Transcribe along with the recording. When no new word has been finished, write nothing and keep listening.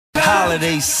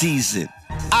holiday season.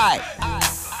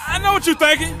 I know what you're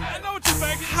thinking.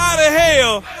 How the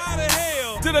hell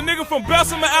did a nigga from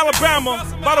Bessemer, Alabama,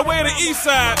 by the way of the East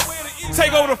Side,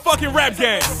 take over the fucking rap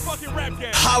game?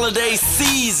 Holiday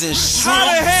season, How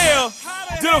the hell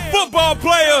did a football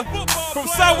player from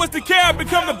Southwest DeKalb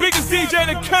become the biggest DJ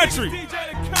in the country?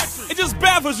 It just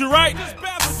baffles you, right?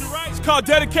 It's called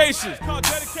dedication.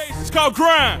 It's called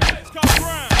grind.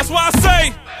 That's why I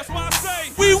say,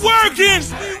 we working.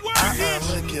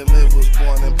 Look at me, was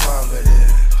born in poverty.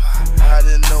 I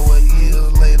didn't know a year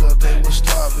later they was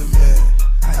starving me.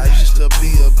 I used to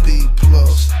be a B+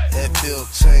 at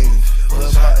 15.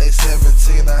 But by age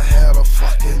 17 I had a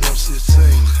fucking M16.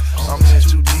 I'm in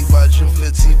too deep, by June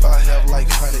 15th I have like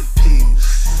 100 P's,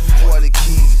 40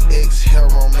 keys, X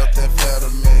heroin,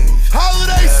 methamphetamine.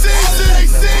 Holiday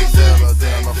season,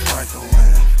 down a Franklin.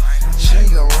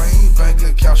 Chinga rain, bank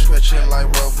account stretching like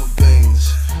rubber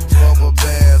beans. Rubber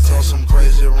bands on some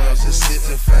crazy rims, it's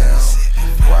sitting found.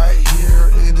 Right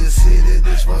here in the city,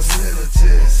 this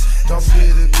facilities. Don't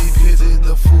pity me, pity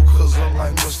the fool, cause I'm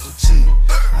like Mr. T.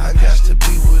 I got to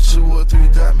be with 2 or 3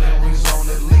 diamond rings on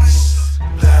at least.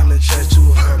 Diamond check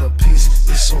 200 a piece,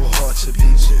 it's so hard to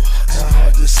beat you. It's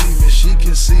hard to see me, she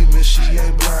can see me, she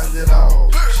ain't blind at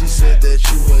all. She said that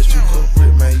you was too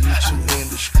corporate, man, you too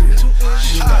indiscreet.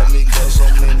 She like me cause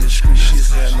I'm indiscreet,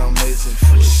 she's an amazing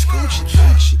freak. Scoochie,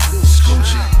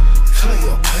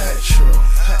 Cleopatra.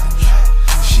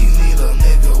 She need a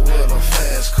nigga with a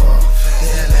fast car.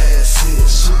 That ass is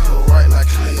super right like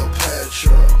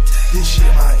Cleopatra. This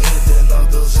shit might end in a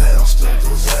disaster.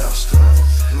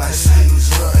 Like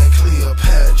Caesar and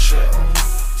Cleopatra.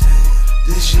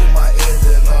 This shit might end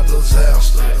in a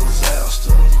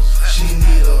disaster. She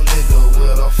need a nigga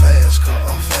with a fast car.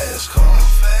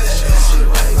 That ass is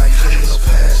right like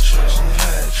Cleopatra.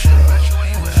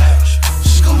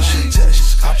 Scoochie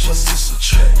Texas, I possess a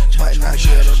track. Might not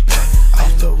get her back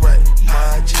off the rack.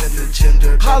 My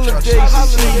gender. Holiday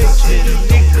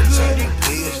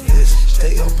business.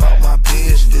 Stay about my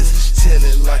business. Tell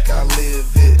it like I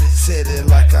live it. Said it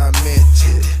like I meant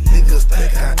it. Niggas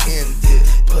think I end it,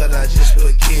 but I just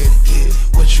begin it.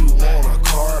 What you want, a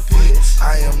carpet?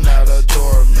 I am not a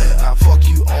doormat. I fuck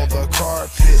you on the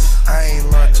carpet. I ain't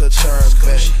learned to turn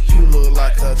back. You look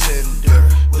like a tender.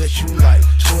 What you like?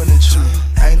 22.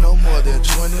 Ain't no more than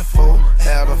 24.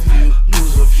 Add a few,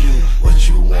 lose a few. What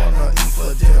you wanna eat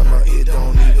for dinner? It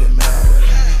don't even matter.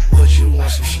 What you want,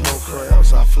 some snow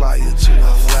crabs? I fly you to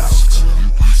Alaska.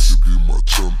 You be my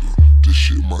thunder. This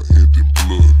shit might end in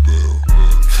blood now.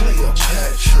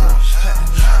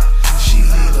 Cleopatra.